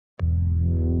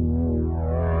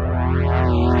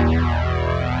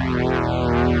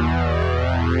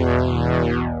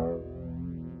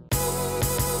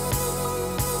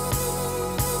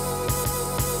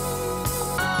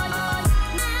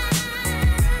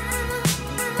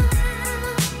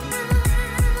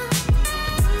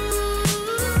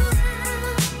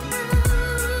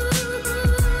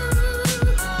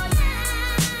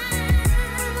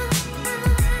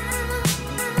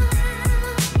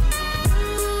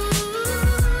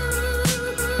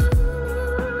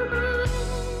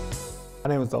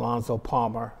is Alonzo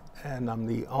Palmer, and I'm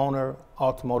the owner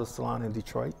Automotive Salon in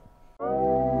Detroit.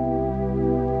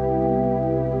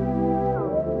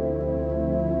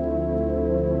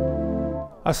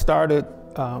 I started,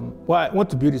 well, I went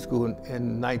to beauty school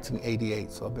in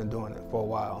 1988, so I've been doing it for a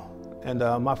while. And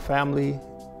my family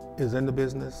is in the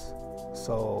business,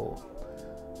 so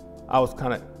I was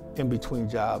kind of in between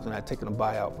jobs, and I'd taken a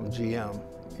buyout from GM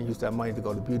and used that money to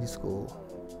go to beauty school,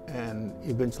 and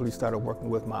eventually started working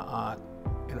with my aunt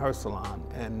in her salon.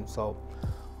 And so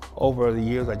over the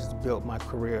years, I just built my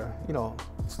career, you know,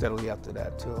 steadily after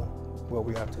that to where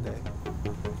we are today.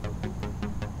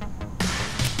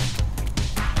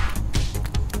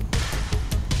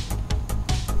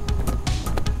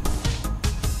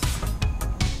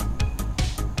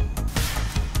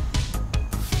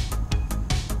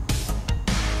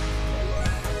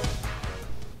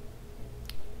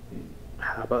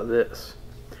 How about this?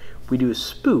 We do a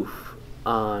spoof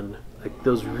on like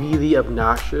those really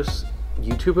obnoxious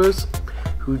YouTubers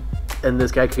and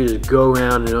this guy could just go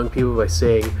around and annoying people by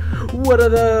saying, "What are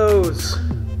those?"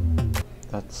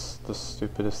 That's the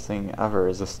stupidest thing ever.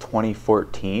 Is this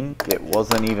 2014? It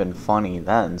wasn't even funny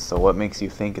then, so what makes you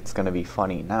think it's gonna be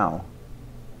funny now?